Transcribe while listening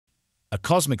A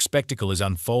cosmic spectacle is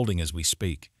unfolding as we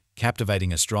speak,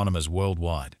 captivating astronomers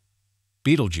worldwide.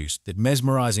 Betelgeuse, that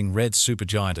mesmerizing red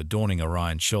supergiant adorning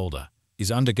Orion's shoulder,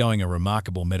 is undergoing a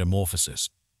remarkable metamorphosis.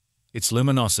 Its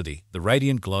luminosity, the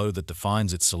radiant glow that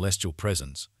defines its celestial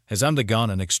presence, has undergone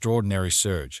an extraordinary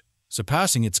surge,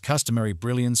 surpassing its customary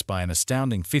brilliance by an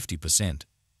astounding 50%.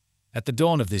 At the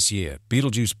dawn of this year,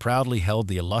 Betelgeuse proudly held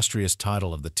the illustrious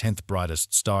title of the 10th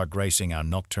brightest star gracing our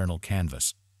nocturnal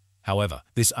canvas. However,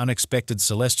 this unexpected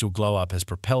celestial glow-up has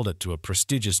propelled it to a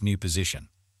prestigious new position,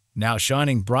 now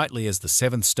shining brightly as the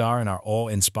 7th star in our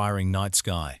awe-inspiring night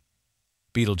sky.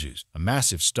 Betelgeuse, a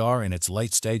massive star in its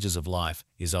late stages of life,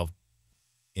 is of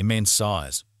immense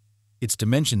size. Its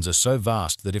dimensions are so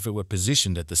vast that if it were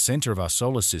positioned at the center of our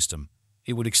solar system,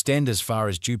 it would extend as far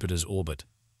as Jupiter's orbit.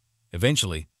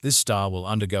 Eventually, this star will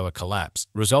undergo a collapse,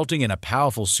 resulting in a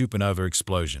powerful supernova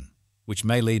explosion, which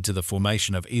may lead to the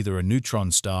formation of either a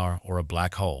neutron star or a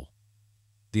black hole.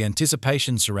 The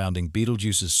anticipation surrounding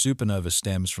Betelgeuse's supernova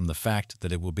stems from the fact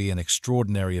that it will be an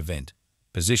extraordinary event.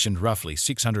 Positioned roughly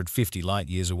 650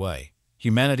 light-years away,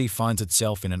 humanity finds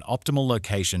itself in an optimal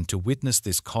location to witness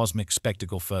this cosmic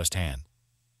spectacle firsthand.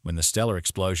 When the stellar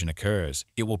explosion occurs,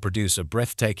 it will produce a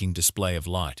breathtaking display of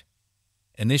light.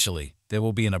 Initially, there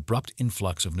will be an abrupt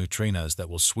influx of neutrinos that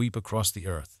will sweep across the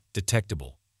Earth,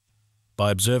 detectable by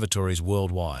observatories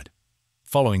worldwide.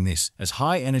 Following this, as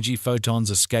high-energy photons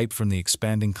escape from the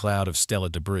expanding cloud of stellar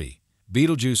debris,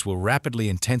 Betelgeuse will rapidly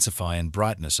intensify in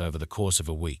brightness over the course of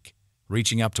a week,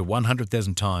 reaching up to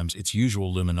 100,000 times its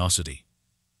usual luminosity.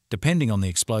 Depending on the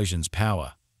explosion's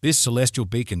power, this celestial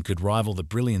beacon could rival the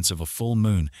brilliance of a full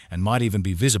moon and might even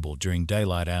be visible during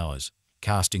daylight hours,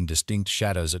 casting distinct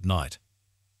shadows at night.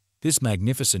 This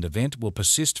magnificent event will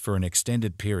persist for an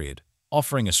extended period,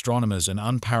 offering astronomers an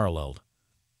unparalleled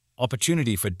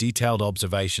opportunity for detailed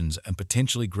observations and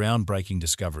potentially groundbreaking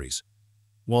discoveries.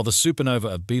 While the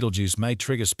supernova of Betelgeuse may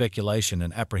trigger speculation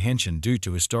and apprehension due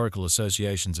to historical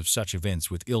associations of such events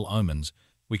with ill omens,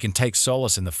 we can take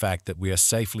solace in the fact that we are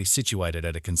safely situated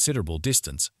at a considerable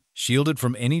distance, shielded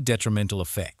from any detrimental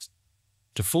effects.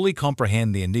 To fully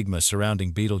comprehend the enigma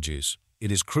surrounding Betelgeuse,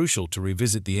 it is crucial to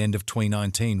revisit the end of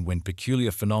 2019 when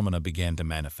peculiar phenomena began to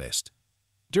manifest.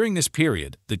 During this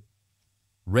period, the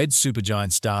red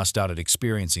supergiant star started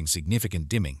experiencing significant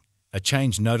dimming, a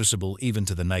change noticeable even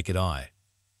to the naked eye.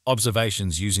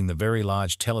 Observations using the Very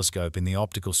Large Telescope in the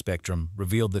optical spectrum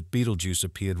revealed that Betelgeuse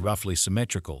appeared roughly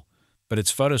symmetrical, but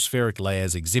its photospheric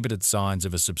layers exhibited signs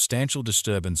of a substantial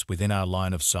disturbance within our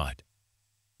line of sight.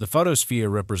 The photosphere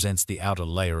represents the outer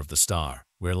layer of the star,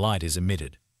 where light is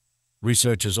emitted.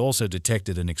 Researchers also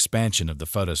detected an expansion of the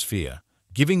photosphere,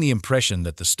 giving the impression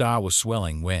that the star was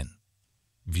swelling when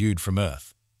viewed from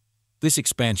Earth. This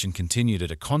expansion continued at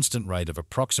a constant rate of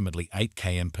approximately 8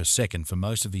 km per second for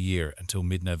most of the year until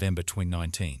mid-November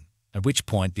 2019, at which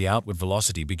point the outward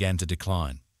velocity began to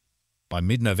decline. By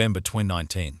mid-November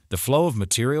 2019, the flow of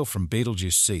material from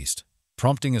Betelgeuse ceased,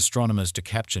 prompting astronomers to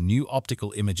capture new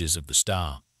optical images of the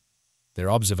star.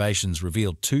 Their observations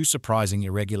revealed two surprising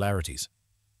irregularities.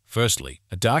 Firstly,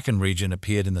 a darkened region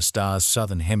appeared in the star's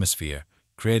southern hemisphere,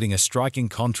 creating a striking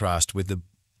contrast with the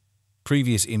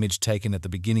previous image taken at the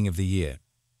beginning of the year.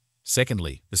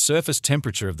 Secondly, the surface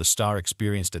temperature of the star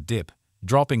experienced a dip,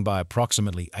 dropping by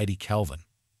approximately 80 Kelvin.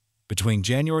 Between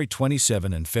January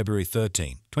 27 and February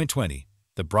 13, 2020,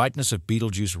 the brightness of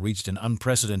Betelgeuse reached an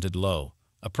unprecedented low,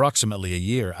 approximately a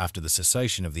year after the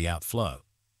cessation of the outflow.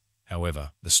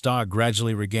 However, the star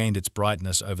gradually regained its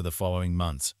brightness over the following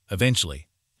months, eventually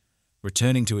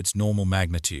returning to its normal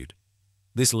magnitude.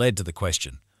 This led to the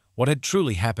question, what had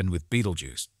truly happened with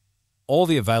Betelgeuse? All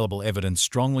the available evidence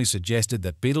strongly suggested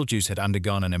that Betelgeuse had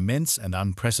undergone an immense and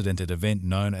unprecedented event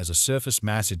known as a surface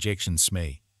mass ejection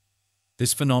 (SME).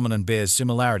 This phenomenon bears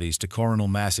similarities to coronal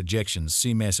mass ejections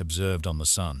 (CMES) observed on the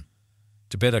Sun.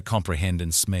 To better comprehend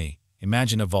an SME,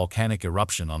 imagine a volcanic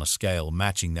eruption on a scale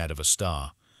matching that of a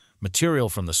star. Material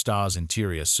from the star's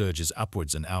interior surges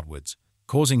upwards and outwards,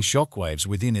 causing shockwaves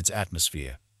within its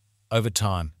atmosphere. Over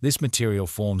time, this material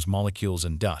forms molecules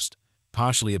and dust,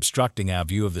 partially obstructing our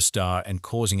view of the star and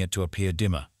causing it to appear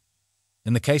dimmer.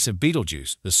 In the case of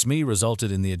Betelgeuse, the SME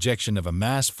resulted in the ejection of a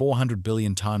mass 400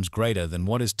 billion times greater than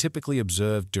what is typically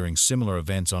observed during similar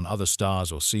events on other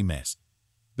stars or CMES.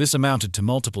 This amounted to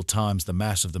multiple times the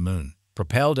mass of the Moon,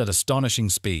 propelled at astonishing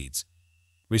speeds.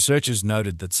 Researchers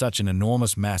noted that such an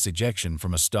enormous mass ejection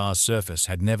from a star's surface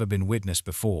had never been witnessed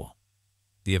before.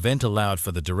 The event allowed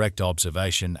for the direct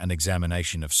observation and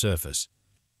examination of surface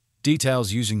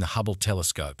details using the Hubble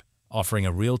telescope, offering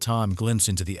a real-time glimpse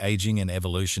into the aging and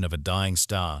evolution of a dying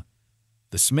star.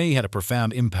 The SME had a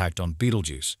profound impact on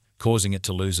Betelgeuse, causing it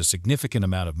to lose a significant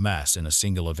amount of mass in a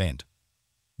single event.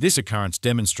 This occurrence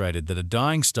demonstrated that a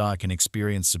dying star can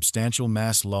experience substantial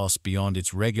mass loss beyond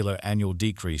its regular annual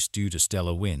decrease due to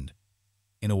stellar wind.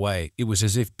 In a way, it was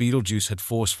as if Betelgeuse had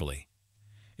forcefully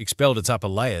expelled its upper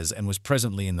layers and was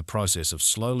presently in the process of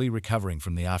slowly recovering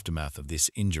from the aftermath of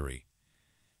this injury.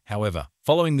 However,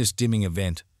 following this dimming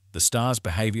event, the star's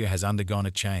behavior has undergone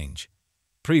a change.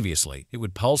 Previously, it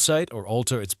would pulsate or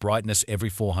alter its brightness every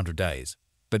 400 days,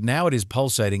 but now it is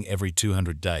pulsating every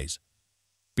 200 days.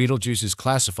 Betelgeuse is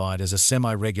classified as a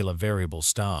semi-regular variable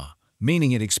star,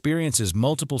 meaning it experiences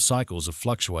multiple cycles of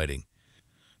fluctuating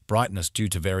brightness due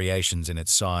to variations in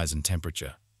its size and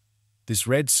temperature. This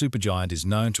red supergiant is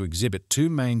known to exhibit two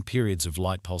main periods of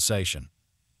light pulsation.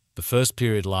 The first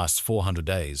period lasts 400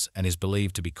 days and is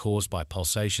believed to be caused by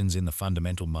pulsations in the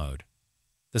fundamental mode.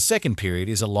 The second period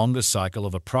is a longer cycle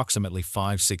of approximately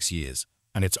 5-6 years,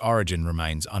 and its origin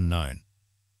remains unknown.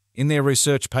 In their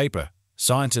research paper,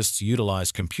 scientists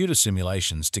utilized computer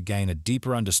simulations to gain a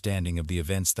deeper understanding of the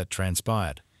events that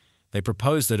transpired. They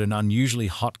proposed that an unusually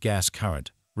hot gas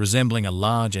current, resembling a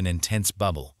large and intense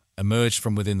bubble, emerged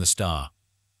from within the star.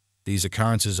 These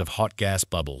occurrences of hot gas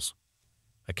bubbles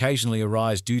occasionally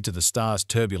arise due to the star's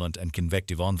turbulent and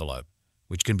convective envelope,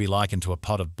 which can be likened to a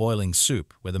pot of boiling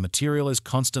soup where the material is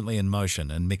constantly in motion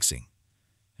and mixing.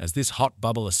 As this hot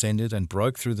bubble ascended and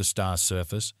broke through the star's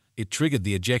surface, it triggered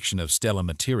the ejection of stellar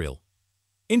material.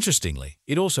 Interestingly,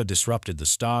 it also disrupted the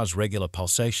star's regular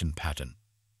pulsation pattern.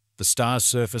 The star's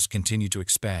surface continued to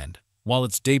expand, while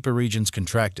its deeper regions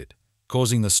contracted,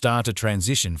 causing the star to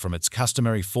transition from its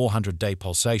customary 400-day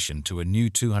pulsation to a new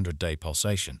 200-day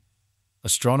pulsation.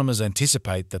 Astronomers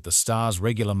anticipate that the star's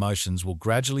regular motions will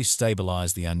gradually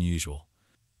stabilize the unusual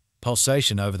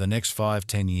pulsation over the next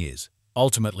 5-10 years,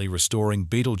 ultimately restoring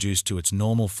Betelgeuse to its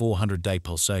normal 400-day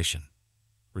pulsation.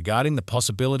 Regarding the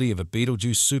possibility of a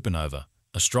Betelgeuse supernova,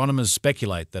 astronomers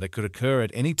speculate that it could occur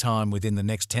at any time within the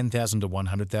next 10,000 to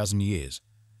 100,000 years,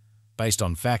 based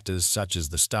on factors such as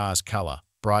the star's color,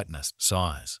 brightness,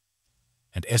 size,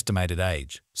 and estimated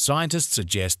age. Scientists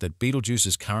suggest that Betelgeuse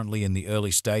is currently in the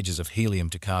early stages of helium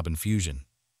to carbon fusion.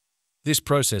 This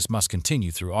process must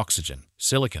continue through oxygen,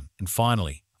 silicon, and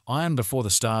finally, iron before the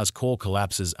star's core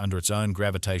collapses under its own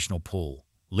gravitational pull,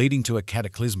 leading to a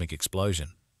cataclysmic explosion.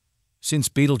 Since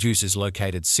Betelgeuse is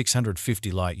located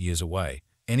 650 light-years away,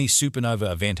 any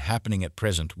supernova event happening at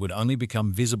present would only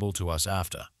become visible to us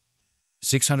after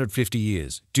 650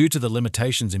 years, due to the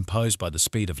limitations imposed by the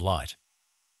speed of light.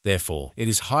 Therefore, it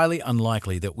is highly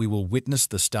unlikely that we will witness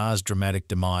the star's dramatic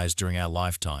demise during our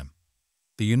lifetime.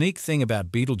 The unique thing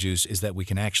about Betelgeuse is that we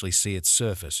can actually see its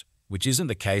surface, which isn't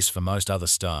the case for most other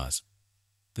stars.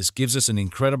 This gives us an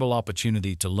incredible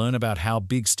opportunity to learn about how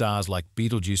big stars like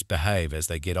Betelgeuse behave as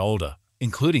they get older,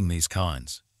 including these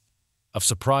kinds of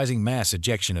surprising mass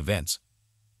ejection events.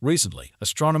 Recently,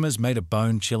 astronomers made a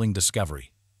bone-chilling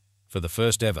discovery. For the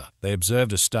first ever, they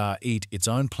observed a star eat its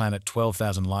own planet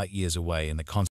 12,000 light-years away in the